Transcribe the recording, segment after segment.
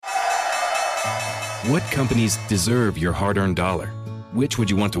What companies deserve your hard-earned dollar? Which would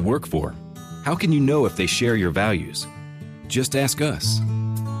you want to work for? How can you know if they share your values? Just ask us.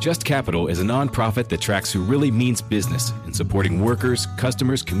 Just Capital is a nonprofit that tracks who really means business in supporting workers,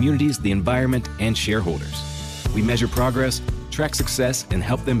 customers, communities, the environment, and shareholders. We measure progress, track success, and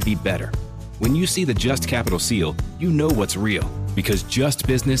help them be better. When you see the Just Capital seal, you know what's real, because just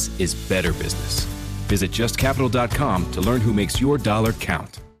business is better business. Visit justcapital.com to learn who makes your dollar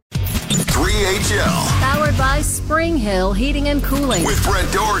count. 3HL. Powered by Spring Hill Heating and Cooling. With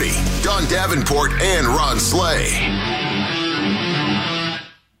Brent Doherty, Don Davenport, and Ron Slay.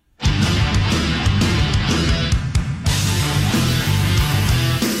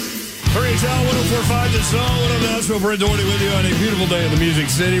 3HL 104.5 The Zone. What up, Nashville? Brent Doherty with you on a beautiful day in the Music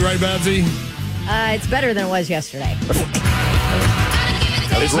City. Right, Babsy? It's better than it was yesterday.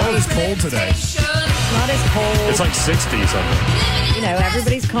 It's not as cold today. Not as cold. It's like 60 something. You know,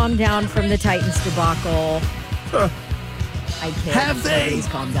 everybody's calmed down from the Titans debacle. I kid. Have they? Everybody's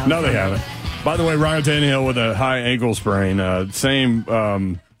calmed down. No, they haven't. By the way, Ryan Tannehill with a high ankle sprain.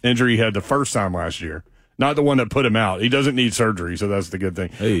 Same injury he had the first time last year. Not the one that put him out. He doesn't need surgery, so that's the good thing.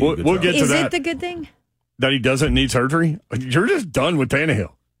 Hey, we'll get to that. Is it the good thing? That he doesn't need surgery? You're just done with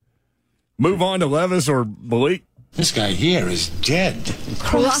Tannehill. Move on to Levis or Malik. This guy here is dead.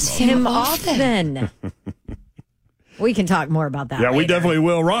 Cross him off then. We can talk more about that Yeah, later. we definitely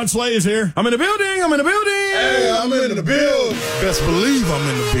will. Ron Slay is here. I'm in the building. Hey, I'm in the building. Best believe I'm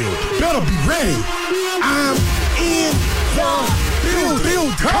in the building. Better be ready. I'm in the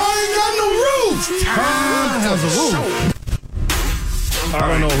building. Crying on the roof. Time has a roof. I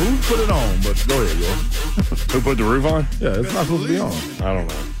don't know who put it on, but go ahead, yo. Who put the roof on? Yeah, it's not supposed to be on. I don't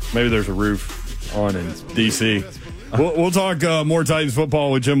know. Maybe there's a roof on in D.C. We'll talk more Titans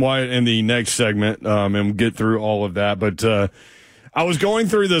football with Jim Wyatt in the next segment and get through all of that. But I was going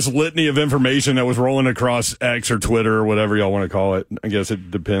through this litany of information that was rolling across X or Twitter or whatever y'all want to call it. I guess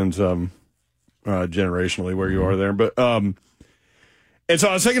it depends generationally where you are there. But and so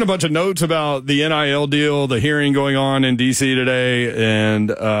I was taking a bunch of notes about the NIL deal, the hearing going on in D.C. today, and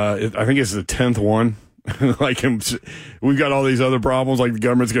I think it's the 10th one. Like we've got all these other problems, like the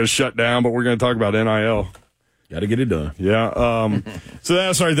government's going to shut down, but we're going to talk about NIL. Got to get it done. Yeah. So then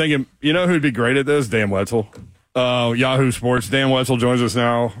I started thinking, you know who'd be great at this? Dan Wetzel. Yahoo Sports. Dan Wetzel joins us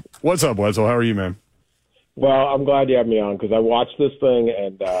now. What's up, Wetzel? How are you, man? Well, I'm glad you have me on because I watched this thing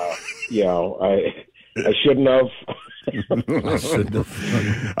and, I shouldn't have.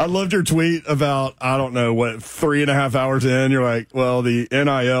 I loved your tweet about, I don't know, 3.5 hours in. You're like, well, the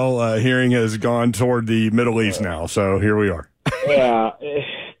NIL hearing has gone toward the Middle East now. So here we are. Yeah.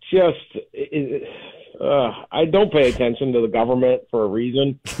 I don't pay attention to the government for a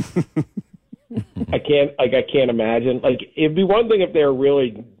reason. I can't imagine. Like, it'd be one thing if they're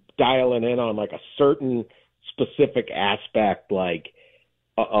really dialing in on like a certain specific aspect, like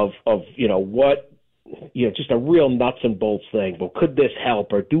of what, just a real nuts and bolts thing. Well, could this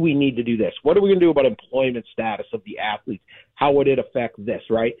help, or do we need to do this? What are we going to do about employment status of the athletes? How would it affect this?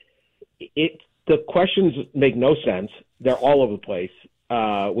 Right? The questions make no sense. They're all over the place.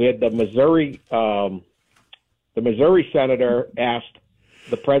 We had the Missouri senator asked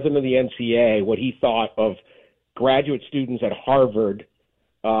the president of the NCAA what he thought of graduate students at Harvard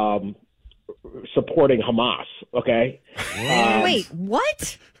supporting Hamas. Okay. Wait,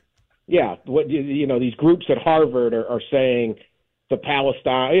 what? Yeah, these groups at Harvard are saying the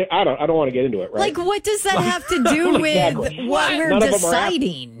Palestine. I don't want to get into it, right? Like, what does that have to do with Exactly. what we're None of them are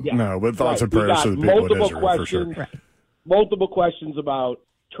deciding? Yeah. No, but thoughts and We prayers got to the people in multiple Israel, for questions, sure. multiple questions about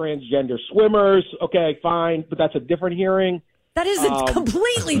transgender swimmers. Okay, fine, but that's a different hearing. That is a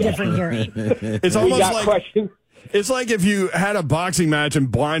completely different hearing. It's We almost got like questions. it's like if you had a boxing match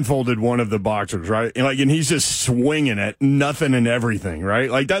and blindfolded one of the boxers, right? And he's just swinging at nothing and everything, right?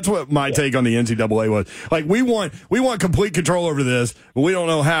 Like that's what my take on the NCAA was. Like we want complete control over this, but we don't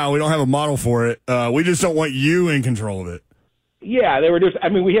know how. We don't have a model for it. We just don't want you in control of it. Yeah, they were just. I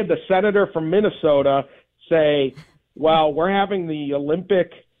mean, we had the senator from Minnesota say, "Well, we're having the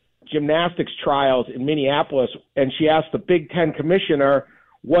Olympic gymnastics trials in Minneapolis," and she asked the Big Ten commissioner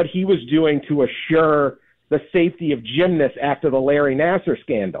what he was doing to assure the safety of gymnasts after the Larry Nassar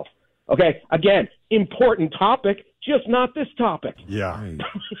scandal. Okay, again, important topic, just not this topic. Yeah.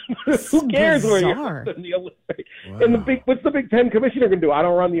 Who cares where bizarre. you're in the Olympics? And what's the Big Ten commissioner going to do? I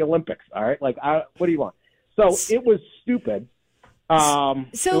don't run the Olympics. All right, what do you want? So it was stupid.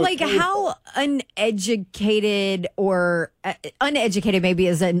 So, like, how uneducated or uneducated maybe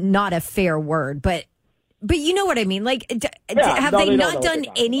is not a fair word, but But you know what I mean? Like, have they not done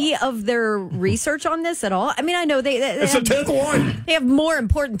any of their research on this at all? I mean, I know it's a 10th one. They have more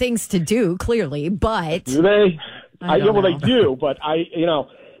important things to do, clearly, but do they? Well, they do, but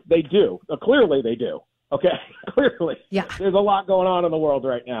they do. Clearly, they do. Okay, clearly. Yeah. There's a lot going on in the world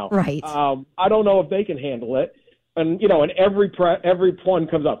right now. Right. I don't know if they can handle it, and and every one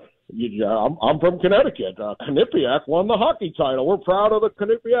comes up. Yeah, I'm from Connecticut. Quinnipiac won the hockey title. We're proud of the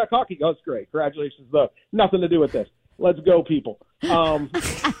Quinnipiac hockey. That's great. Congratulations, though. Nothing to do with this. Let's go, people. I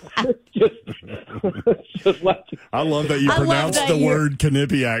love that you pronounced the word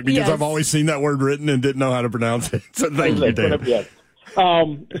Quinnipiac because I've always seen that word written and didn't know how to pronounce it. So thank you, Dave.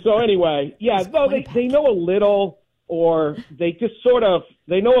 So anyway, though they know a little, or they just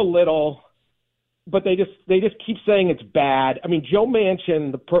they know a little. But they just keep saying it's bad. I mean, Joe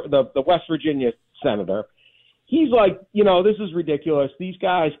Manchin, the West Virginia senator, he's like, this is ridiculous. These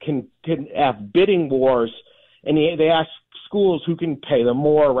guys can have bidding wars, and they ask schools who can pay them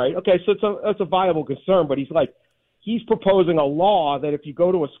more, right? Okay, so that's a viable concern. But he's proposing a law that if you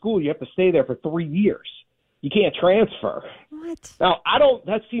go to a school, you have to stay there for 3 years. You can't transfer. What? Now,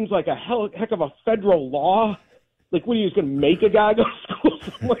 that seems like a heck of a federal law. Like, what are you just going to make a guy go to school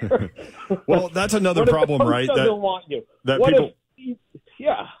somewhere? Well, that's another problem, right? Doesn't want you. That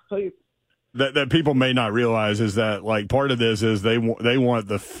people may not realize is that, like, part of this is they want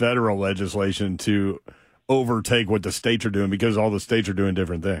the federal legislation to overtake what the states are doing because all the states are doing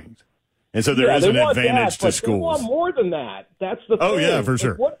different things, and so there is an advantage to schools. They want more than that. That's the thing. Oh yeah, for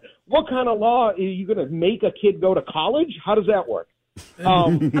sure. What kind of law are you going to make a kid go to college? How does that work? I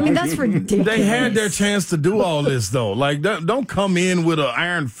mean, that's ridiculous. They had their chance to do all this, though. Like, don't come in with an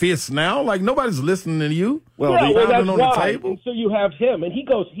iron fist now. Like, nobody's listening to you. Well, that's on the table. And so you have him, and he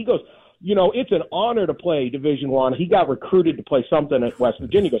goes. It's an honor to play Division I. He got recruited to play something at West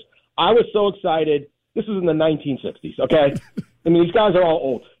Virginia. He goes, I was so excited. This is in the 1960s, okay? I mean, these guys are all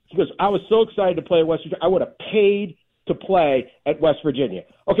old. He goes, I was so excited to play at West Virginia. I would have paid to play at West Virginia.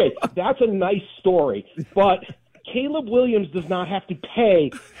 Okay, that's a nice story, but Caleb Williams does not have to pay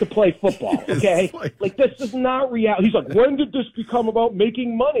to play football, okay? Like, this is not reality. He's like, when did this become about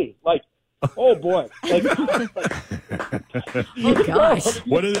making money? Like, oh, boy. Like, oh, gosh.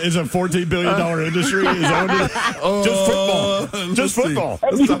 What is a $14 billion industry? Is that just football. Just football.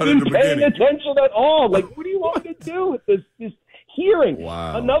 Have you been paying attention at all? Like, what do you want me to do with this hearing?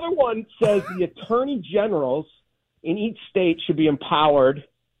 Wow. Another one says the attorney generals in each state should be empowered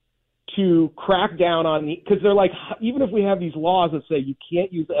to crack down on because they're like, even if we have these laws that say you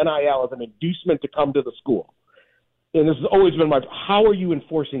can't use NIL as an inducement to come to the school, and this has always been how are you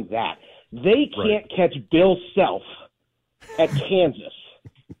enforcing that? They can't catch Bill Self at Kansas.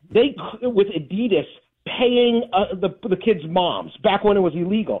 With Adidas paying the kids' moms back when it was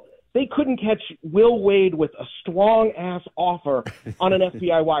illegal. They couldn't catch Will Wade with a strong-ass offer on an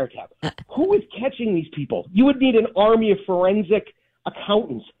FBI wiretap. Who is catching these people? You would need an army of forensic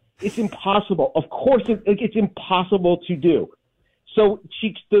accountants. It's impossible. Of course, it's impossible to do. So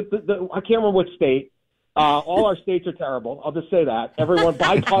I can't remember what state. All our states are terrible. I'll just say that. Everyone,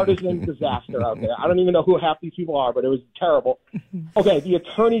 bipartisan disaster out there. I don't even know who half these people are, but it was terrible. Okay, the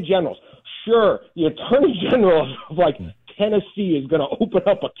attorney generals. Sure, the attorney general of Tennessee is going to open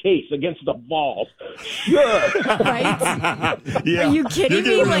up a case against the Vols. Sure. Right? Yeah. Are you kidding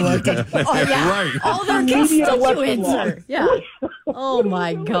me? Right. All their constituents are. Yeah. Oh,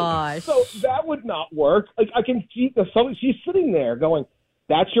 my gosh. So that would not work. Like, I can see she's sitting there going,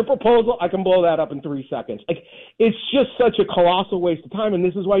 that's your proposal? I can blow that up in 3 seconds. Like, it's just such a colossal waste of time, and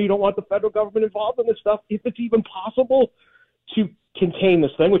this is why you don't want the federal government involved in this stuff, if it's even possible to contain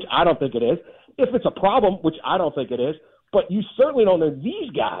this thing, which I don't think it is. If it's a problem, which I don't think it is, but you certainly don't know these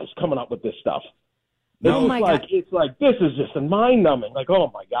guys coming up with this stuff. No. It's like this is just mind-numbing. Like,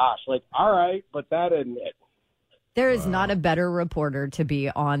 oh, my gosh. Like, all right, but that isn't it. There is not a better reporter to be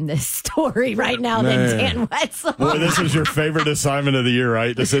on this story right now than Dan Wetzel. Boy, this is your favorite assignment of the year,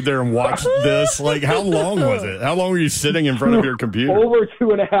 right? To sit there and watch this. Like, how long was it? How long were you sitting in front of your computer? Over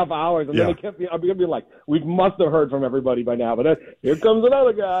 2.5 hours. And then it kept me, I'm going to be like, we must have heard from everybody by now. But then, here comes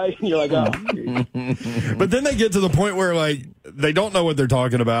another guy. And you're like, oh. But then they get to the point where, like, they don't know what they're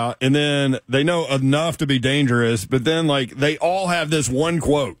talking about. And then they know enough to be dangerous. But then, like, they all have this one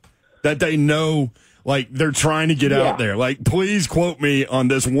quote that they know. Like, they're trying to get out there. Like, please quote me on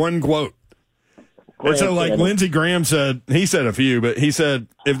this one quote. And so, like, Lindsey Graham said, he said a few, but he said,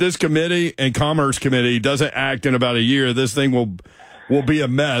 if this committee and Commerce Committee doesn't act in about a year, this thing will be a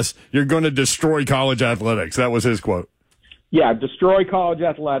mess. You're going to destroy college athletics. That was his quote. Yeah, destroy college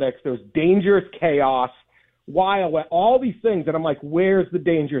athletics. There's dangerous chaos. Why? All these things. And I'm like, where's the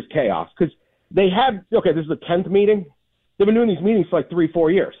dangerous chaos? Because They had, okay, this is the 10th meeting. They've been doing these meetings for like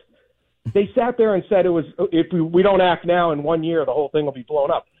 3-4 years. They sat there and said if we don't act now, in 1 year, the whole thing will be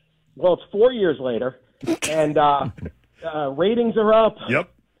blown up. Well, it's 4 years later, and ratings are up. Yep.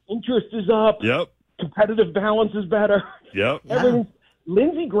 Interest is up. Yep. Competitive balance is better. Yep. Everything.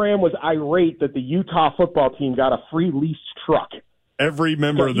 Lindsey Graham was irate that the Utah football team got a free leased truck. Every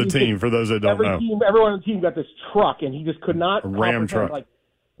member of the team, for those that don't know. Everyone on the team got this truck, and he just could not. A Ram truck. Like,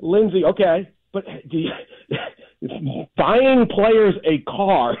 Lindsey, okay, but buying players a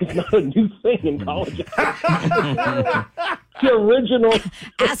car is not a new thing in college. The original.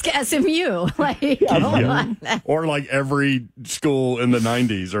 Ask SMU. Or like every school in the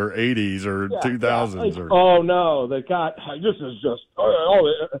 90s or 80s or 2000s. Oh, no, they got – this is just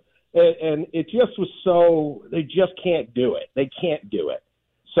and it just was so – they just can't do it. They can't do it.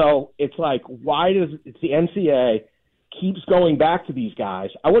 So it's like, why does – it's the NCAA keeps going back to these guys.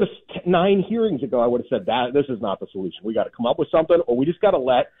 I would have 9 hearings ago, I would have said that this is not the solution. We got to come up with something, or we just got to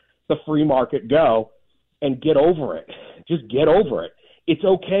let the free market go and get over it. Just get over it. It's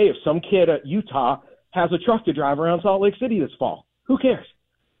okay if some kid at Utah has a truck to drive around Salt Lake City this fall. Who cares?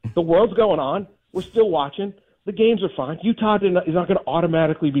 The world's going on. We're still watching. The games are fine. Utah is not going to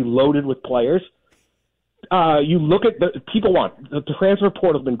automatically be loaded with players. You look at the people the transfer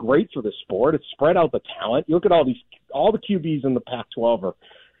portal has been great for this sport. It's spread out the talent. You look at all the QBs in the Pac-12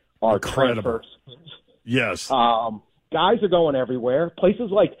 are transfers. Yes. Guys are going everywhere. Places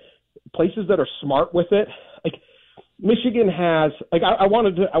that are smart with it. Like Michigan has, like I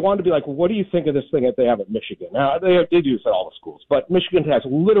wanted to be like, what do you think of this thing that they have at Michigan? Now they do this at all the schools, but Michigan has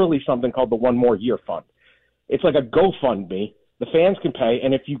literally something called the One More Year Fund. It's like a GoFundMe. The fans can pay,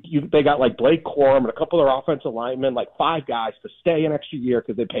 and if they got like Blake Corum and a couple of their offensive linemen, like 5 guys to stay an extra year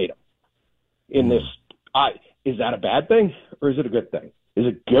because they paid them. In this, is that a bad thing or is it a good thing? Is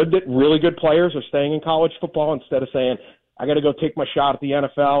it good that really good players are staying in college football instead of saying, I got to go take my shot at the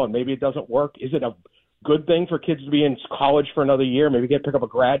NFL and maybe it doesn't work? Is it a good thing for kids to be in college for another year, maybe pick up a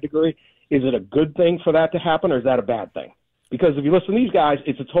grad degree? Is it a good thing for that to happen, or is that a bad thing? Because if you listen to these guys,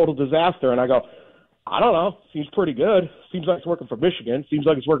 it's a total disaster, and I go, I don't know. Seems pretty good. Seems like it's working for Michigan. Seems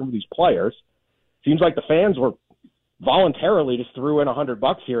like it's working for these players. Seems like the fans were voluntarily just threw in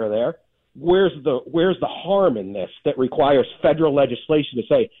 $100 here or there. Where's the harm in this that requires federal legislation to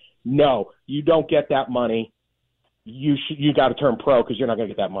say, no, you don't get that money. You got to turn pro because you're not going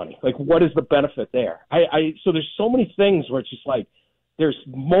to get that money. Like, what is the benefit there? So there's so many things where it's just like there's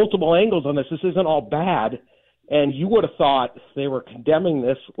multiple angles on this. This isn't all bad. And you would have thought they were condemning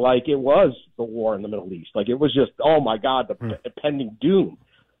this like it was the war in the Middle East. Like it was just, oh, my God, the pending doom.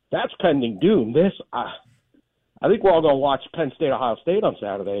 That's pending doom. This, I think we're all going to watch Penn State, Ohio State on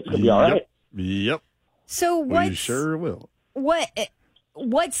Saturday. It's going to be all right. Yep. So we sure will.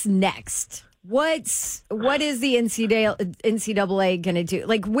 What's next? What is the NCAA going to do?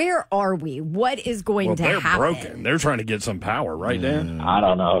 Like, where are we? What is going to happen? They're broken. They're trying to get some power, right, Dan? I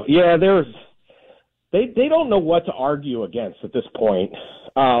don't know. Yeah, They don't know what to argue against at this point.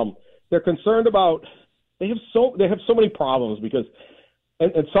 They're concerned about they have so many problems because,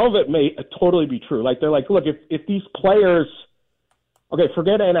 and some of it may totally be true. Like they're like, look, if these players, okay,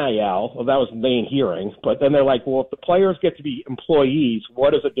 forget NIL. Well, that was the main hearing, but then they're like, well, if the players get to be employees,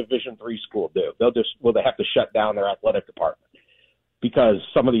 what does a Division III school do? They have to shut down their athletic department because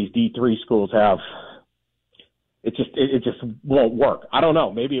some of these D3 schools have. It just won't work. I don't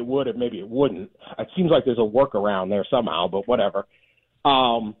know. Maybe it would, and maybe it wouldn't. It seems like there's a workaround there somehow, but whatever.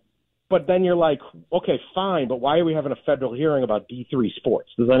 But then you're like, okay, fine, but why are we having a federal hearing about D3 sports?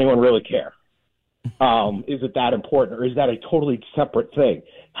 Does anyone really care? Is it that important, or is that a totally separate thing?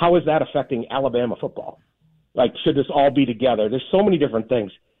 How is that affecting Alabama football? Like, should this all be together? There's so many different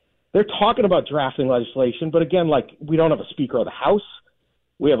things. They're talking about drafting legislation, but again, like, we don't have a Speaker of the House.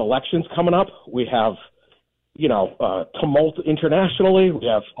 We have elections coming up. We have tumult internationally. We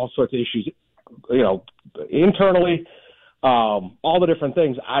have all sorts of issues, internally, all the different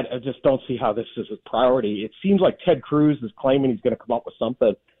things. I just don't see how this is a priority. It seems like Ted Cruz is claiming he's going to come up with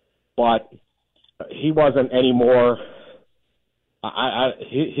something, but he wasn't anymore.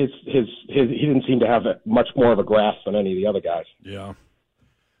 He didn't seem to have much more of a grasp than any of the other guys. Yeah.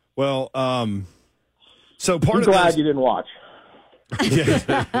 Well, so part I'm of glad this, you didn't watch.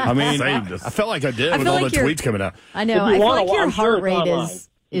 Yeah. I mean, I felt like I did with all the tweets coming out. I know. I feel like your heart rate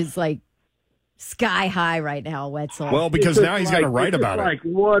is like sky high right now, Wetzel. Well, because now he's got to write about it. Like,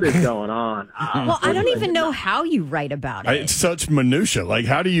 what is going on? Well, I don't even know how you write about it. It's such minutia. Like,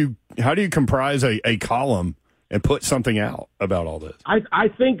 how do you comprise a column and put something out about all this. I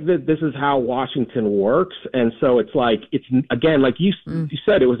think that this is how Washington works, and so it's again, like you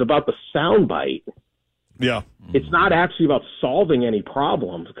said, it was about the soundbite. Yeah, it's not actually about solving any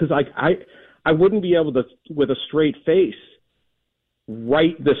problems, because I wouldn't be able to, with a straight face,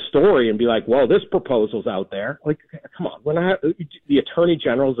 write this story and be like, well, this proposal's out there. Like, come on, the attorney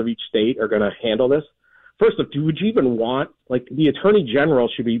generals of each state are going to handle this. First off, would you even want, like, the attorney general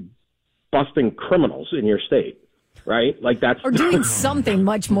should be busting criminals in your state, right? Like, that's or doing something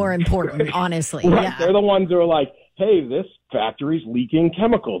much more important, honestly. Right? Yeah. They're the ones who are like, hey, this factory's leaking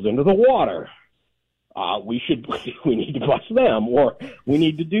chemicals into the water. We need to bust them, or we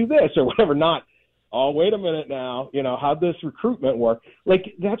need to do this or whatever. Not, oh, wait a minute now, how'd this recruitment work?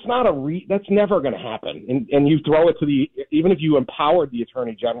 Like, that's not that's never going to happen. And you throw it to even if you empowered the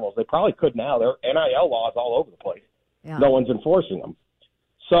attorney generals, they probably could now. There are NIL laws all over the place. Yeah. No one's enforcing them.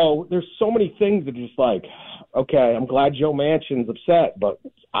 So there's so many things that are just like, okay, I'm glad Joe Manchin's upset, but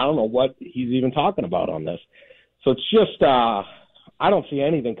I don't know what he's even talking about on this. So it's just, I don't see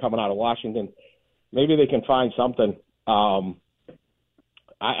anything coming out of Washington. Maybe they can find something. I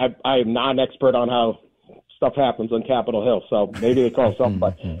am not an expert on how stuff happens on Capitol Hill, so maybe they call something.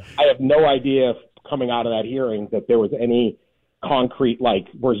 But I have no idea coming out of that hearing that there was any concrete, like,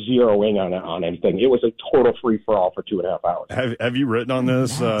 we're zeroing on anything. It was a total free-for-all for 2.5 hours. Have you written on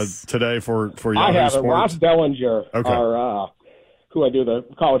this today for Yahoo I have. Sports? Ross Dellinger, who I do the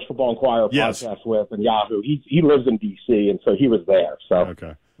College Football Inquirer podcast with, and Yahoo. He lives in D.C., and so he was there. So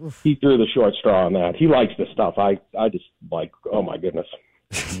okay. He threw the short straw on that. He likes this stuff. I just like, oh my goodness.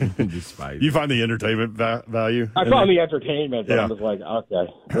 You find the entertainment value? I found the entertainment, but I'm just like,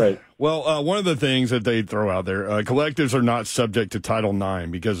 okay, great. Well, one of the things that they throw out there, collectives are not subject to Title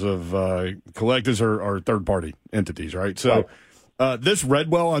IX because of collectives are third-party entities, right? So this read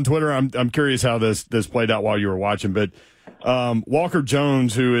well on Twitter. I'm curious how this played out while you were watching, but Walker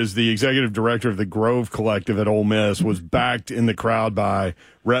Jones, who is the executive director of the Grove Collective at Ole Miss, was backed in the crowd by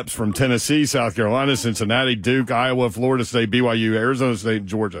reps from Tennessee, South Carolina, Cincinnati, Duke, Iowa, Florida State, BYU, Arizona State, and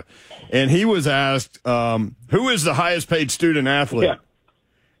Georgia. And he was asked, who is the highest paid student athlete? Yeah.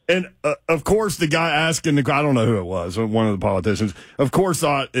 And, of course, the guy asking I don't know who it was, one of the politicians, of course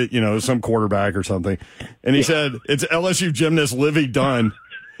thought, some quarterback or something. And he said, it's LSU gymnast Livy Dunn.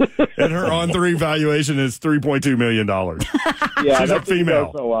 And her on-3 valuation is $3.2 million. Yeah, she's a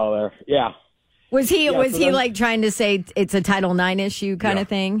female. So well there. Yeah. Was he like trying to say it's a Title IX issue kind of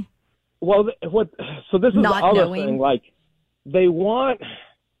thing? Well, so this is not the other knowing. thing. Like, they want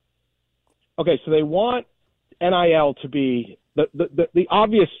NIL to be the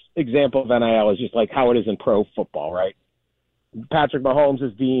obvious example of NIL is just like how it is in pro football, right? Patrick Mahomes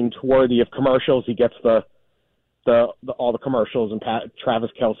is deemed worthy of commercials. He gets all the commercials, and Travis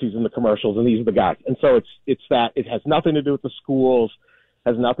Kelce's in the commercials, and these are the guys. And so it's that it has nothing to do with the schools,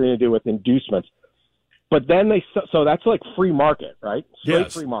 has nothing to do with inducements. But then so that's like free market, right?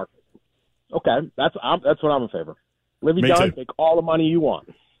 Straight free market. Okay, that's what I'm in favor. Livy Dunn, take all the money you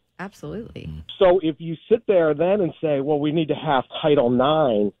want. Absolutely. So if you sit there then and say, well, we need to have Title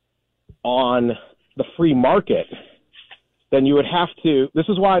IX on the free market, then you would have to – this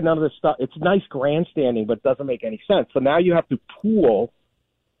is why none of this stuff – it's nice grandstanding, but it doesn't make any sense. So now you have to pool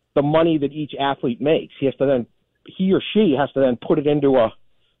the money that each athlete makes. He or she has to then put it into a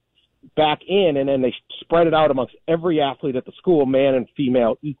back in, and then they spread it out amongst every athlete at the school, man and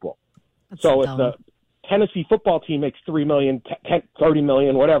female equal. That's so dumb. If the Tennessee football team makes $3 million, $30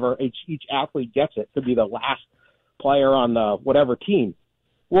 million, whatever, each athlete gets it. Could be the last player on the whatever team.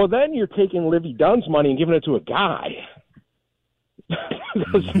 Well, then you're taking Livy Dunn's money and giving it to a guy.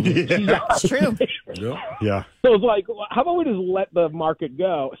 That's true. Yeah. So it's like, how about we just let the market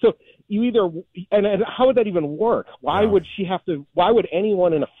go? So you either and how would that even work? Why would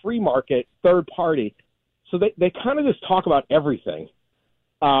anyone in a free market third party? So they kind of just talk about everything.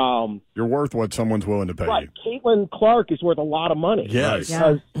 You're worth what someone's willing to pay you. Caitlin Clark is worth a lot of money. Yes.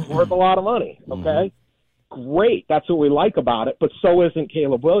 Yeah. Worth a lot of money. Okay. Great. That's what we like about it. But so isn't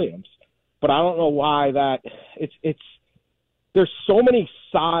Caleb Williams. But I don't know why it's there's so many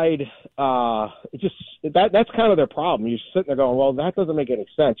side that's kind of their problem. You're sitting there going, well, that doesn't make any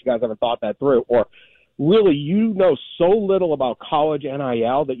sense. You guys haven't thought that through. Or really, you know so little about college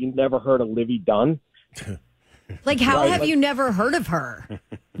NIL that you've never heard of Livy Dunn. Like, how have you never heard of her?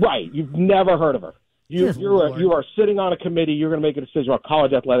 Right. You've never heard of her. You are sitting on a committee. You're going to make a decision about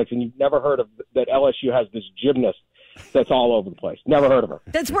college athletics, and you've never heard of that LSU has this gymnast that's all over the place. Never heard of her.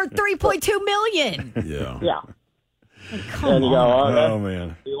 That's worth $3.2 million. Yeah. Yeah. Like, come on. Go, oh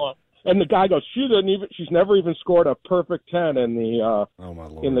man. And the guy goes, she's never even scored a perfect 10 in the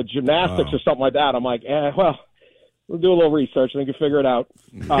in the gymnastics or something like that. I'm like, well, We'll do a little research and we can figure it out.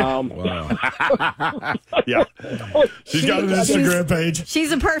 Yeah. She's got an Instagram page.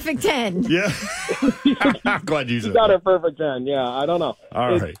 She's a perfect 10. Yeah. I'm glad you said Got that. her perfect 10. Yeah, I don't know.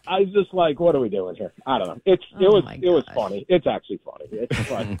 All right. I was just like, what are we doing here? I don't know. It was funny. It's actually funny.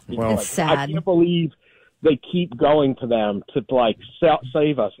 It's like, Well, it's sad. I can't believe they keep going to them to like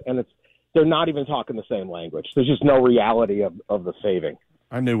save us, and they're not even talking the same language. There's just no reality of the saving.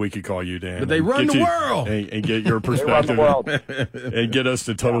 I knew we could call you, Dan. But they and run get the you- world. And get your They run the perspective. world. And get us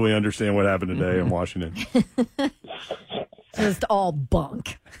to totally understand what happened today in Washington. Just all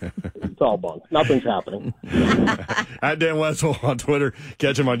bunk. It's all bunk. Nothing's happening. At Dan Wetzel on Twitter.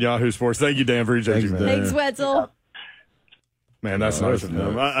 Catch him on Yahoo Sports. Thank you, Dan. Appreciate you, man. Thanks, Wetzel. Man, that's nice of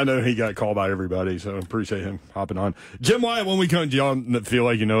him. I know he got called by everybody, so appreciate him hopping on. Jim Wyatt, when we come, do y'all feel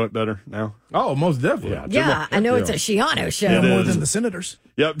like you know it better now? Oh, most definitely. Yeah. Yeah, I know it's a Shiano show. It More is. than the Senators.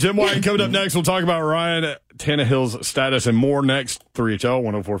 Yep, Jim Wyatt coming up next. We'll talk about Ryan Tannehill's status and more next. 3HL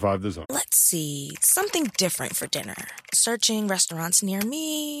 104.5 The Zone. Let's see. Something different for dinner. Searching restaurants near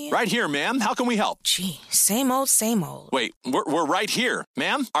me. Right here, ma'am. How can we help? Gee, same old, same old. Wait, we're right here.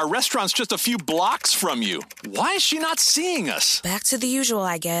 Ma'am, our restaurant's just a few blocks from you. Why is she not seeing us? Back to the usual,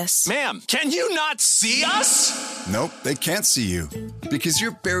 I guess. Ma'am, can you not see us? Nope, they can't see you. Because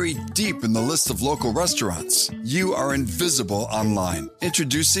you're buried deep in the list of local restaurants. You are invisible online.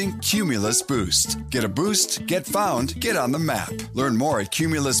 Introducing Cumulus Boost. Get a boost, get found, get on the map. Learn more at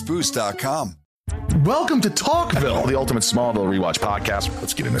cumulusboost.com. Welcome to Talkville, the ultimate Smallville rewatch podcast.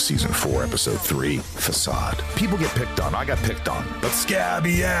 Let's get into season 4, episode 3, Facade. People get picked on. I got picked on. But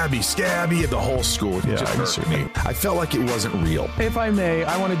Scabby, the whole school. Yeah, I felt like it wasn't real. If I may,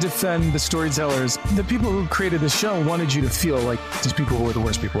 I want to defend the storytellers. The people who created the show wanted you to feel like these people were the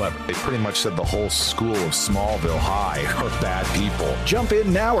worst people ever. They pretty much said the whole school of Smallville High are bad people. Jump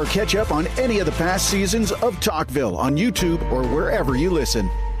in now or catch up on any of the past seasons of Talkville on YouTube or wherever you listen.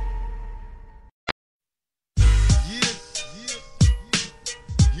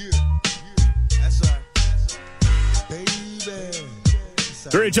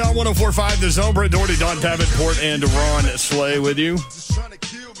 3HL 104.5 The Zone. Brett Doherty, Don Davenport, and Ron Slay with you.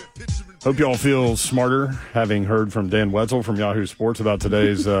 Hope you all feel smarter having heard from Dan Wetzel from Yahoo Sports about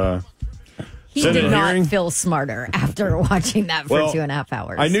today's He Senate did not hearing. feel smarter after watching that for 2.5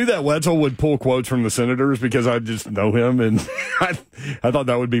 hours. I knew that Wetzel would pull quotes from the Senators because I just know him, and I thought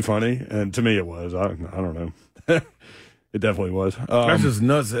that would be funny, and to me it was. I don't know. It definitely was. That's just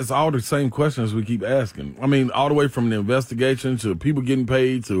nuts. It's all the same questions we keep asking. I mean, all the way from the investigation to people getting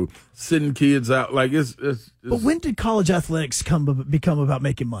paid to sitting kids out. Like it's But when did college athletics become about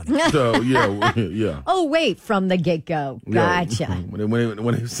making money? So yeah. Oh, wait, from the get-go. Gotcha.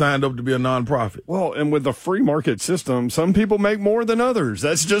 When they signed up to be a nonprofit. Well, and with the free market system, some people make more than others.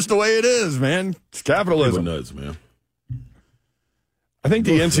 That's just the way it is, man. It's capitalism. People nuts, man. I think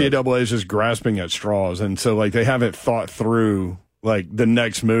the NCAA is just grasping at straws, and so like they haven't thought through like the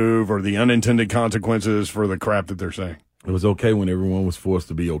next move or the unintended consequences for the crap that they're saying. It was okay when everyone was forced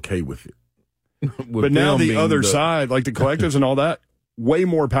to be okay with it. But now the other side, like the collectives and all that, way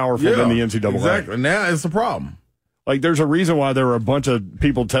more powerful than the NCAA. Exactly. Now it's a problem. Like there's a reason why there were a bunch of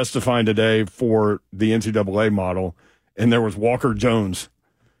people testifying today for the NCAA model, and there was Walker Jones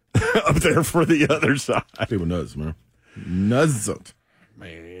up there for the other side. People nuts, man. Nuts.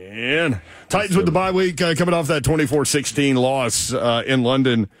 Man. Titans with the bye week coming off that 24-16 loss in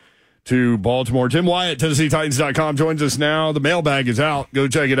London to Baltimore. Jim Wyatt, TennesseeTitans.com, joins us now. The mailbag is out. Go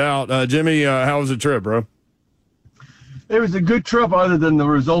check it out. Jimmy, how was the trip, bro? It was a good trip other than the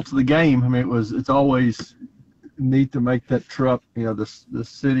results of the game. I mean, it's always neat to make that trip. You know, the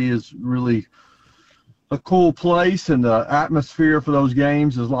city is really a cool place, and the atmosphere for those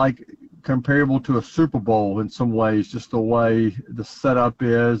games is like comparable to a Super Bowl in some ways, just the way the setup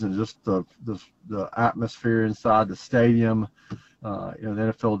is and just the atmosphere inside the stadium. You know,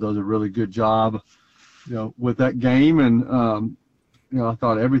 the NFL does a really good job, you know, with that game. And, you know, I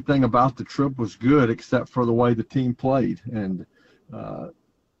thought everything about the trip was good except for the way the team played. And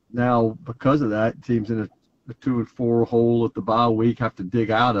now because of that, teams in a 2-4 hole at the bye week have to dig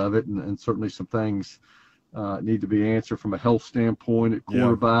out of it, and certainly some things need to be answered from a health standpoint at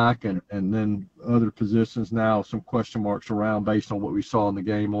quarterback, and then other positions now, some question marks around based on what we saw in the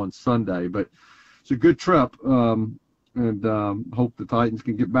game on Sunday. But it's a good trip, and hope the Titans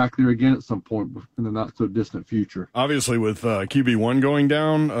can get back there again at some point in the not-so-distant future. Obviously, with QB1 going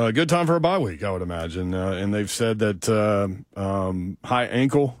down, a good time for a bye week, I would imagine. And they've said that high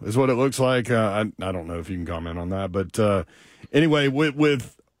ankle is what it looks like. I don't know if you can comment on that. But anyway,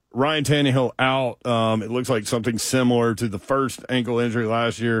 with Ryan Tannehill out, it looks like something similar to the first ankle injury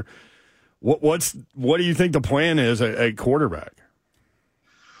last year. What do you think the plan is at quarterback?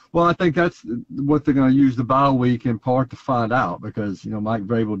 Well, I think that's what they're going to use the bye week in part to find out, because, Mike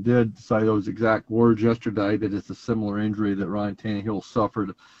Vrabel did say those exact words yesterday, that it's a similar injury that Ryan Tannehill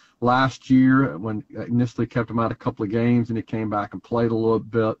suffered last year when initially kept him out a couple of games, and he came back and played a little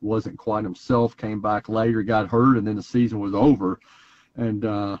bit, wasn't quite himself, came back later, got hurt, and then the season was over. And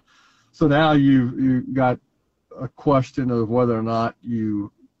so now you've got a question of whether or not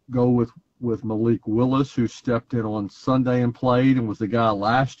you go with Malik Willis, who stepped in on Sunday and played and was the guy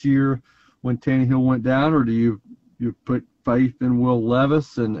last year when Tannehill went down, or do you put faith in Will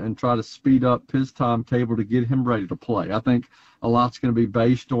Levis and try to speed up his timetable to get him ready to play? I think a lot's going to be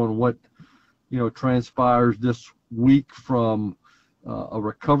based on what transpires this week from a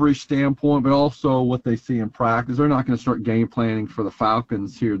recovery standpoint, but also what they see in practice. They're not going to start game planning for the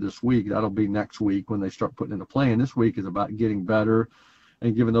Falcons here this week. That'll be next week when they start putting into play. And this week is about getting better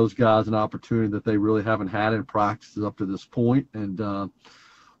and giving those guys an opportunity that they really haven't had in practices up to this point. And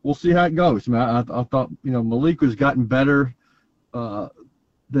we'll see how it goes. I mean, I thought, Malik has gotten better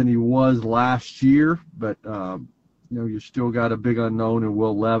than he was last year, but, you still got a big unknown in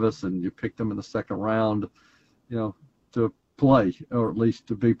Will Levis, and you picked him in the second round, to play, or at least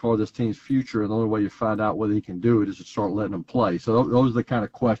to be part of this team's future. And the only way you find out whether he can do it is to start letting him play. So those are the kind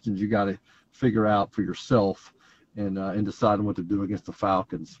of questions you got to figure out for yourself in deciding what to do against the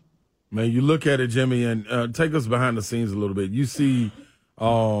Falcons. Man, you look at it, Jimmy, and take us behind the scenes a little bit. You see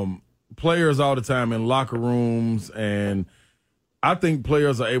players all the time in locker rooms, and I think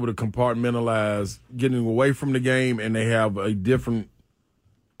players are able to compartmentalize getting away from the game, and they have a different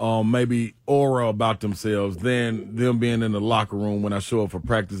maybe aura about themselves than them being in the locker room when I show up for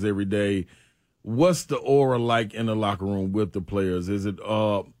practice every day. What's the aura like in the locker room with the players? Is it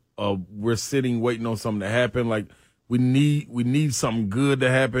we're sitting waiting on something to happen, like we need something good to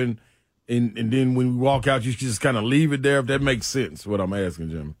happen, and then when we walk out, you just kind of leave it there, if that makes sense, what I'm asking,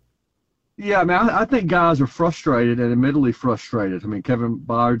 Jimmy? Yeah, I mean, I think guys are frustrated, and admittedly frustrated. I mean, Kevin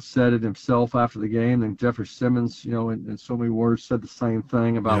Byard said it himself after the game, and Jeffrey Simmons, in so many words, said the same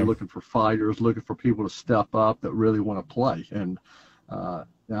thing about looking for fighters, looking for people to step up that really want to play. And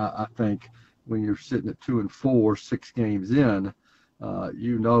I think when you're sitting at 2-4, 6 games in,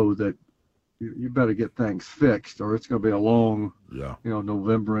 that you better get things fixed, or it's going to be a long,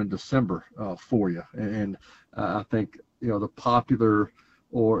 November and December for you. And I think, the popular,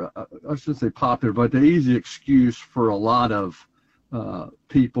 or I shouldn't say popular, but the easy excuse for a lot of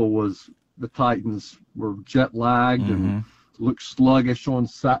people was the Titans were jet lagged and looked sluggish on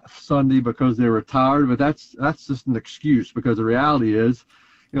Sunday because they were tired. But that's just an excuse, because the reality is,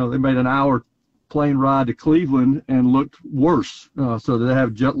 they made an hour plane ride to Cleveland and looked worse. So they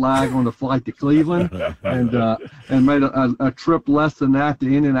have jet lag on the flight to Cleveland and made a trip less than that to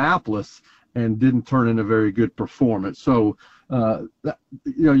Indianapolis and didn't turn in a very good performance. So,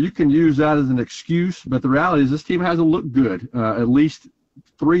 you can use that as an excuse, but the reality is this team hasn't looked good at least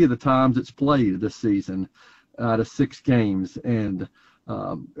 3 of the times it's played this season out of 6 games. And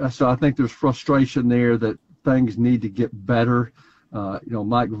so I think there's frustration there that things need to get better.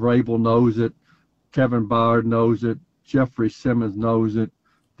 Mike Vrabel knows it. Kevin Byard knows it. Jeffrey Simmons knows it.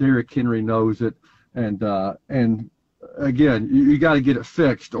 Derrick Henry knows it. And again, you got to get it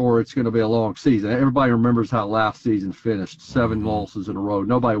fixed, or it's going to be a long season. Everybody remembers how last season finished, 7 losses in a row.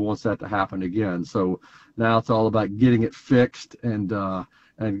 Nobody wants that to happen again. So now it's all about getting it fixed, and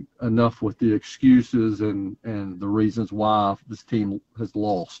enough with the excuses and the reasons why this team has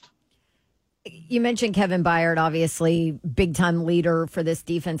lost. You mentioned Kevin Byard, obviously big-time leader for this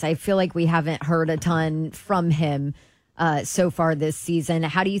defense. I feel like we haven't heard a ton from him so far this season.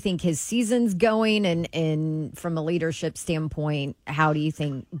 How do you think his season's going? And from a leadership standpoint, how do you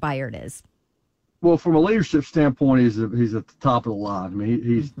think Byard is? Well, from a leadership standpoint, he's at the top of the line. I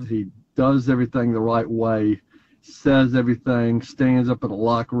mean, he does everything the right way, says everything, stands up in the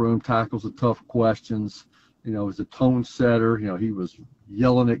locker room, tackles the tough questions. Is a tone setter. He was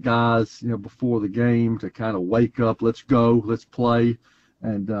yelling at guys, before the game to kind of wake up, let's go, let's play.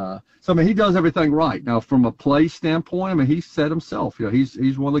 And so, I mean, he does everything right. Now, from a play standpoint, I mean, he said himself,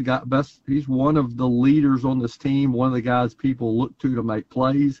 he's one of the best. He's one of the leaders on this team, one of the guys people look to make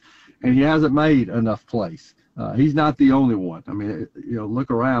plays, and he hasn't made enough plays. He's not the only one. I mean, look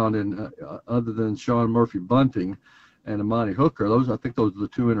around, and other than Sean Murphy-Bunting and Amani Hooker, I think those are the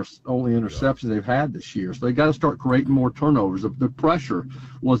 2 only interceptions they've had this year. So they got to start creating more turnovers. The pressure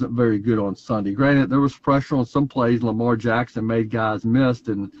wasn't very good on Sunday. Granted, there was pressure on some plays. Lamar Jackson made guys miss,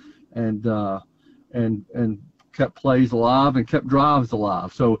 and kept plays alive and kept drives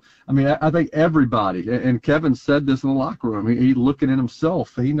alive. So, I mean, I think everybody, and Kevin said this in the locker room, he's looking at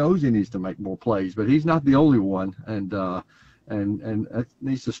himself. He knows he needs to make more plays, but he's not the only one. And it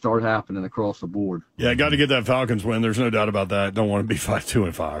needs to start happening across the board. Yeah, got to get that Falcons win. There's no doubt about that. Don't want to be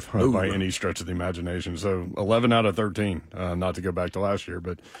 5-2-5 by any stretch of the imagination. So 11 out of 13, not to go back to last year,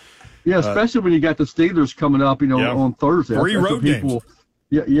 but yeah, especially when you got the Steelers coming up, on Thursday. 3 road games.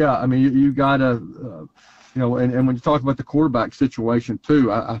 Yeah. I mean, you got to, and when you talk about the quarterback situation too,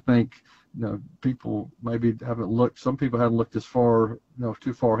 I think. People maybe haven't looked. Some people haven't looked as far,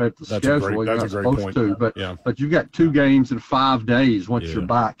 too far ahead to the schedule. You're not supposed to, but you've got 2 games in 5 days once you're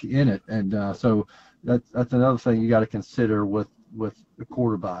back in it, and so that's another thing you got to consider with the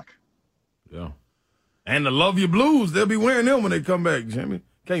quarterback. Yeah, and the Love Your Blues, they'll be wearing them when they come back, Jimmy.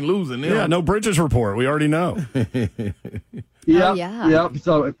 Can't lose in them. Yeah, no Bridges report. We already know. Yeah.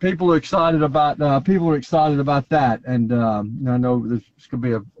 So people are excited about that, and I know there's going to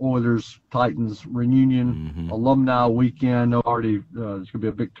be a Oilers Titans reunion alumni weekend. There's going to be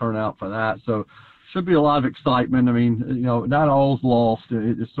a big turnout for that, so should be a lot of excitement. I mean, not all's lost.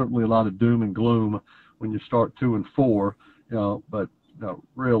 It's certainly a lot of doom and gloom when you start 2-4. But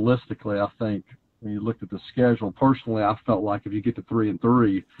realistically, I think. When you looked at the schedule, personally, I felt like if you get to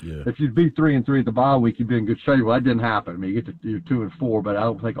 3-3, if you'd be 3-3 at the bye week, you'd be in good shape. Well, that didn't happen. I mean, you get to 2-4, but I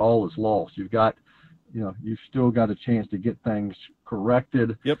don't think all is lost. You've got, you've still got a chance to get things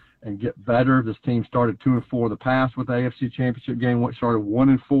corrected and get better. This team started 2-4 in the past with the AFC Championship game. Started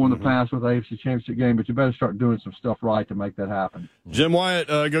 1-4 in the past with the AFC Championship game. But you better start doing some stuff right to make that happen. Jim Wyatt,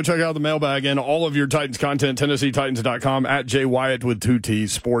 go check out the mailbag and all of your Titans content. TennesseeTitans.com at Jay Wyatt with 2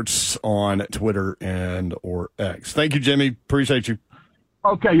 T's Sports on Twitter and or X. Thank you, Jimmy. Appreciate you.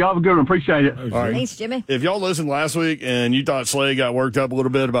 Okay, y'all have a good one. Appreciate it. All right. Thanks, Jimmy. If y'all listened last week and you thought Slay got worked up a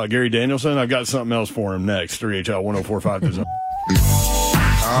little bit about Gary Danielson, I've got something else for him next. 3HL 104.5 The Zone.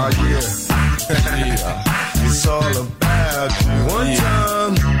 It's all about you. One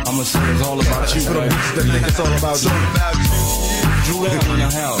time, I'ma say it's all about you. For the bitches that think it's all about you. Drew Allen in the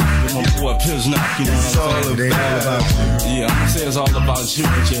house with my boy Piznock, you know what I'm saying? It's all about you. Yeah, I'ma say it's all about you,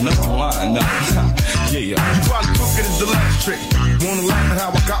 but you know I'm lying now. Yeah. You probably took it as the last trick. Wanna laugh at how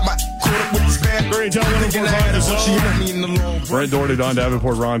I got my caught up with this bad Great, tell them thinking I had a she hit me in the long Brent Doherty, Don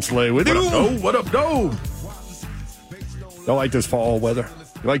Davenport, Ron Slay with you. What up, Doe? Y'all like this fall weather?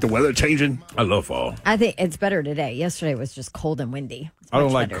 You like the weather changing? I love fall. I think it's better today. Yesterday was just cold and windy. I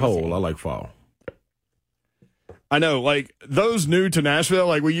don't like cold. I like fall. I know, like those new to Nashville,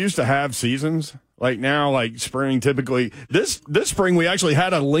 like we used to have seasons. Like now, like spring typically. This spring we actually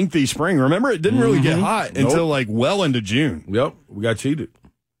had a lengthy spring. Remember, it didn't really get hot until like well into June. Yep, we got cheated.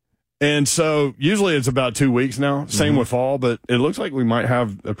 And so usually it's about 2 weeks now. Same with fall, but it looks like we might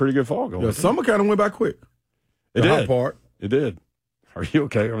have a pretty good fall going. Yeah, summer kind of went by quick. It did. Hot part. It did. Are you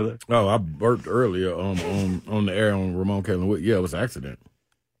okay over there? Oh, I burped earlier on the air on Ramon Kellen Wood. Yeah, it was an accident.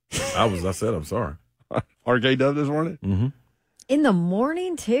 I said I'm sorry. RK Dub this morning? Mm-hmm. In the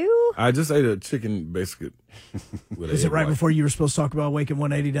morning, too? I just ate a chicken biscuit. Is it right before you were supposed to talk about Waking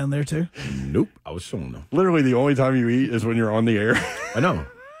 180 down there, too? Nope. I was showing them. Literally the only time you eat is when you're on the air. I know.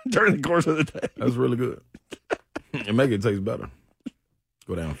 During the course of the day. That's really good. And make it taste better.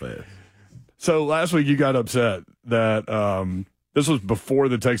 Go down fast. So last week you got upset that this was before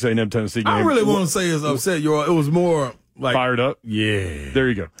the Texas A&M Tennessee game. I really want to say it's upset. It was more like fired up. Yeah. There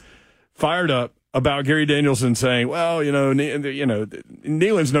you go. Fired up about Gary Danielson saying, well,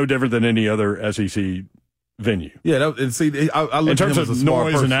 Neyland's no different than any other SEC venue. Yeah, I in terms of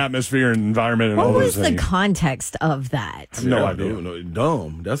noise and atmosphere and environment and all those things. What was the context of that? I have no idea. No,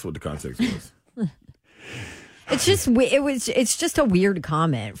 dumb. That's what the context was. It's just a weird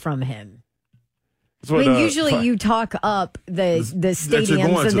comment from him. Usually you talk up the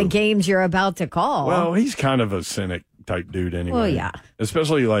stadiums and the games you're about to call. Well, he's kind of a cynic type dude anyway. Well, yeah.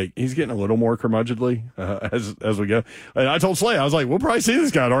 Especially like he's getting a little more curmudgeonly as we go. And I told Slay, I was like, we'll probably see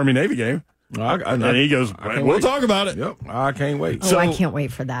this guy at Army Navy game. And he goes, we'll talk about it. Yep, I can't wait. So, I can't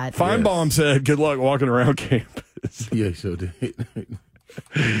wait for that. Feinbaum said, good luck walking around campus. Yeah, he sure did.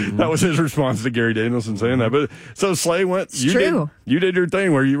 That was his response to Gary Danielson saying that. But so Slay went, you did your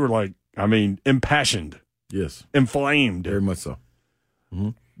thing where you were like, impassioned. Yes. Inflamed. Very much so. Mm-hmm.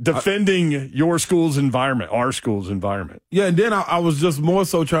 Defending your school's environment, our school's environment. Yeah, and then I was just more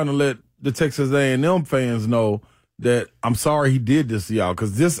so trying to let the Texas A&M fans know that I'm sorry he did this to y'all,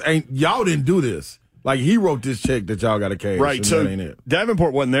 because y'all didn't do this. Like, he wrote this check that y'all got to cash. Right, so that ain't it.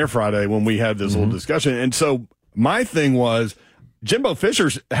 Davenport wasn't there Friday when we had this little discussion. And so my thing was, Jimbo Fisher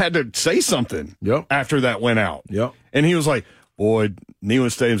had to say something after that went out. Yep. And he was like, boy,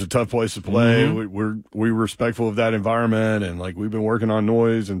 Neyland Stadium's a tough place to play. Mm-hmm. We're respectful of that environment, and like we've been working on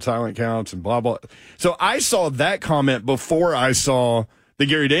noise and silent counts and blah blah. So I saw that comment before I saw the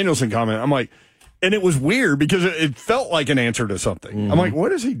Gary Danielson comment. I'm like, and it was weird because it felt like an answer to something. Mm-hmm. I'm like,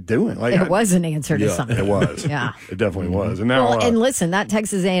 what is he doing? Like, It was an answer to something. It was. Yeah. It definitely was. And now, Well, and listen, that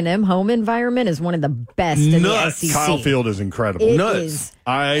Texas A&M home environment is one of the best in the SEC. Kyle Field is incredible. It Nuts. is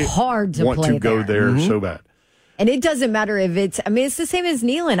I hard to want play to go there. there so bad. And it doesn't matter if it's the same as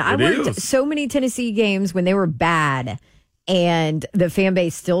Neyland. I worked so many Tennessee games when they were bad, and the fan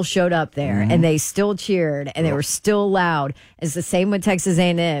base still showed up there, and they still cheered, and they were still loud. It's the same with Texas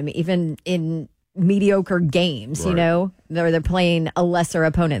A&M, even in mediocre games, you know, where they're playing a lesser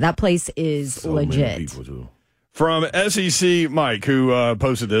opponent. That place is legit. From SEC Mike, who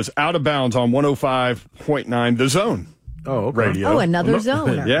posted this, out of bounds on 105.9 The Zone. Oh, okay. Radio. Oh, another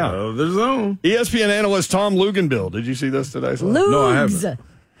zoner. Yeah. Another zone. ESPN analyst Tom Luganbill. Did you see this today? No, I haven't.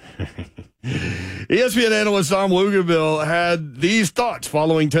 ESPN analyst Tom Luganbill had these thoughts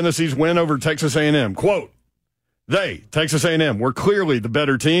following Tennessee's win over Texas A&M. Quote, they, Texas A&M, were clearly the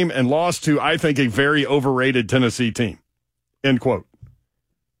better team and lost to, I think, a very overrated Tennessee team. End quote.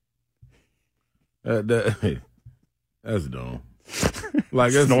 That's dumb.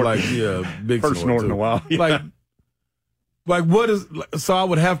 Like, it's Snort. like, yeah, big First snort in a while. Yeah. Like, what is, so I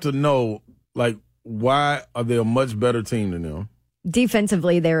would have to know, like, why are they a much better team than them?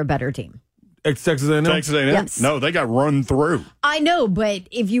 Defensively, they're a better team. Texas A&M? Texas A&M? Yes. No, they got run through. I know, but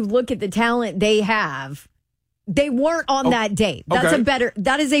if you look at the talent they have, they weren't on that day.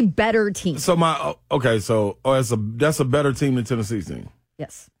 That is a better team. So that's a better team than Tennessee's team.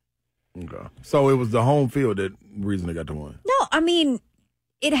 Yes. Okay. So it was the home field that reason they got to win. No, I mean,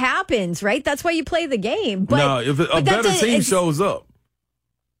 it happens, right? That's why you play the game. But no, if a better team shows up,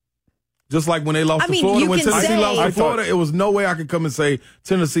 just like when they lost to Florida, when Tennessee lost to Florida, it was no way I could come and say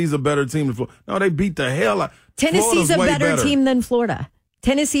Tennessee's a better team than Florida. No, they beat the hell out. Tennessee's a better team than Florida.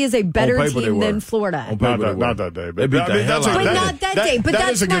 Tennessee is a better team than Florida. Not that day. They beat the hell out of them. But not that day. But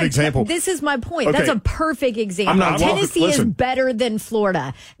that is a good example. This is my point. Okay. That's a perfect example. Tennessee is better than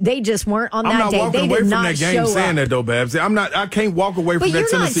Florida. They just weren't on that day. I'm not walking away from that game saying that, though, Babs. I can't walk away from that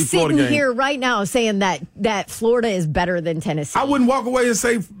Tennessee-Florida game. But you're not sitting here right now saying that Florida is better than Tennessee. I wouldn't walk away and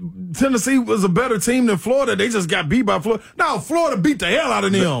say Tennessee was a better team than Florida. They just got beat by Florida. No, Florida beat the hell out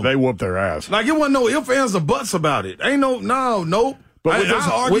of them. They whooped their ass. Like, it wasn't no ifs, ands, or buts about it. Ain't nope. But I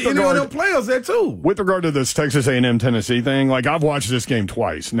argue any of them players there, too. With regard to this Texas A&M Tennessee thing, like, I've watched this game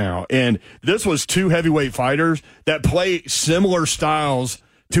twice now, and this was two heavyweight fighters that play similar styles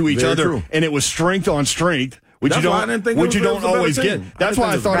to each other, true. And it was strength on strength, which you don't always get. That's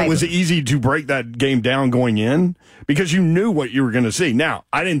why I thought it was easy to break that game down going in, because you knew what you were going to see. Now,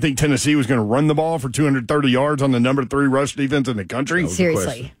 I didn't think Tennessee was going to run the ball for 230 yards on the number 3 rush defense in the country.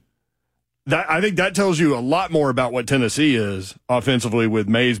 Seriously. I think that tells you a lot more about what Tennessee is offensively with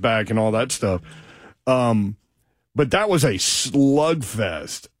Mays back and all that stuff. But that was a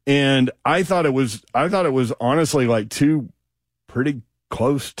slugfest, and I thought it was honestly like two pretty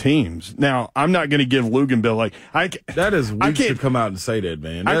close teams. Now, I'm not going to give Luganbill that is weak to come out and say that,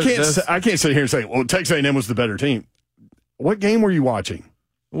 man. I can't sit here and say, well, Texas A&M was the better team. What game were you watching?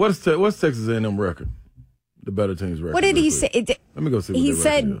 What's Texas A&M record? The better team's record. What did he say? Let me go see what he their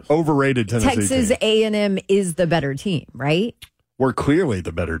said record is. Overrated Tennessee Texas team. A&M is the better team, right? We're clearly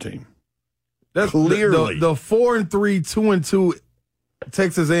the better team. That's clearly the 4-3, 2-2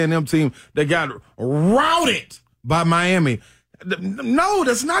 Texas A&M team that got routed by Miami. No,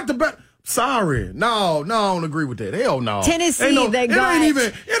 that's not the best. Sorry, no, I don't agree with that. Hell no. Tennessee,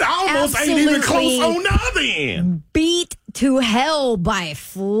 it almost ain't even close on the other end. Beat to hell by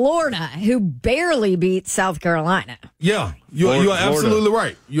Florida, who barely beat South Carolina. Yeah, you're absolutely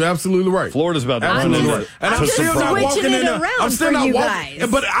right. You're absolutely right. Florida's about to run into right. And I'm still not walking in there. I'm still not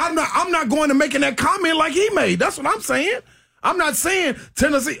walking. But I'm not going to making that comment like he made. That's what I'm saying. I'm not saying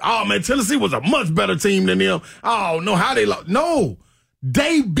Tennessee. Oh man, Tennessee was a much better team than them. Oh no, how they lost? No.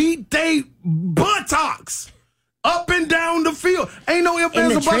 They beat they buttocks up and down the field. Ain't no ifs,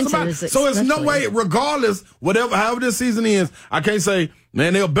 ands, or buts about it. So it's no way, regardless, however this season ends, I can't say,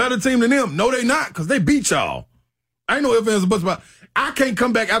 man, they're a better team than them. No, they not, because they beat y'all. Ain't no ifs, ands, or buts about it. I can't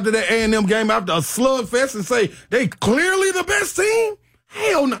come back after that A&M game after a slugfest and say they clearly the best team.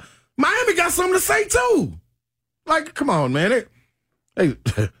 Hell no. Miami got something to say, too. Like, come on, man.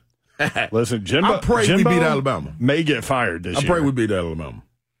 Listen, Jimbo, I pray we beat Alabama. May get fired this year. I pray we beat Alabama.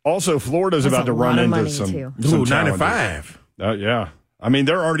 Also, Florida's about to run into some 95. Yeah. I mean,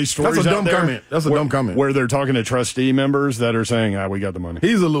 there are already stories That's a out dumb there comment. That's a dumb comment. Where they're talking to trustee members that are saying, we got the money.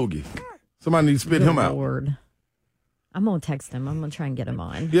 He's a loogie. Somebody needs to spit him out. Lord. I'm going to text him. I'm going to try and get him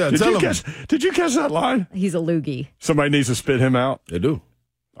on. Yeah, did you catch that line? He's a loogie. Somebody needs to spit him out. They do.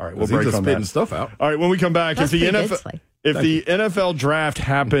 All right, we'll break on spitting that. stuff out. All right, when we come back, That's if the pretty NFL... good, If the NFL draft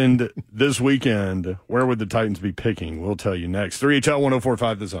happened this weekend, where would the Titans be picking? We'll tell you next. 3HL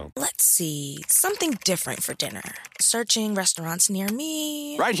 1045 The Zone. Let's see. Something different for dinner. Searching restaurants near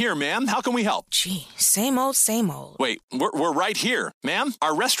me. Right here, ma'am. How can we help? Gee, same old, same old. Wait, we're right here. Ma'am,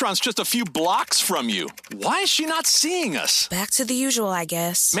 our restaurant's just a few blocks from you. Why is she not seeing us? Back to the usual, I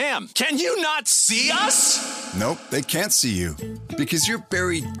guess. Ma'am, can you not see us? Nope, they can't see you. Because you're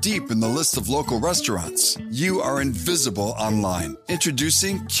buried deep in the list of local restaurants. You are invisible online.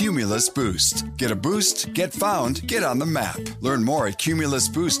 Introducing Cumulus Boost. Get a boost, get found, get on the map. Learn more at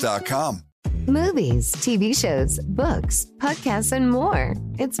cumulusboost.com. Movies, TV shows, books, podcasts, and more.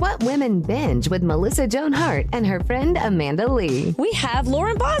 It's what women binge with Melissa Joan Hart and her friend Amanda Lee. We have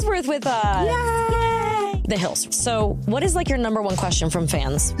Lauren Bosworth with us. Yay! The Hills. So what is like your number one question from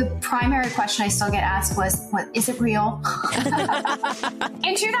fans? The primary question I still get asked was, "What is it real?"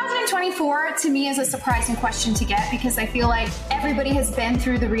 In 2024, to me, is a surprising question to get because I feel like everybody has been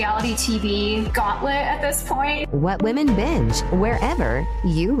through the reality TV gauntlet at this point. What women binge, wherever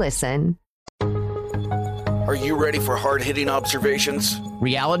you listen. Are you ready for hard-hitting observations?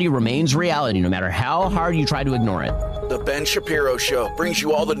 Reality remains reality no matter how hard you try to ignore it. The Ben Shapiro Show brings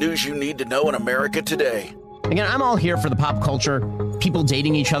you all the news you need to know in America today. Again, I'm all here for the pop culture, people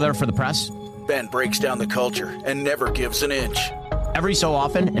dating each other for the press. Ben breaks down the culture and never gives an inch. Every so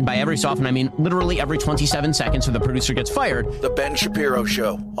often, and by every so often I mean literally every 27 seconds so the producer gets fired. The Ben Shapiro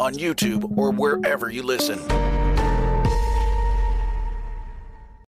Show on YouTube or wherever you listen.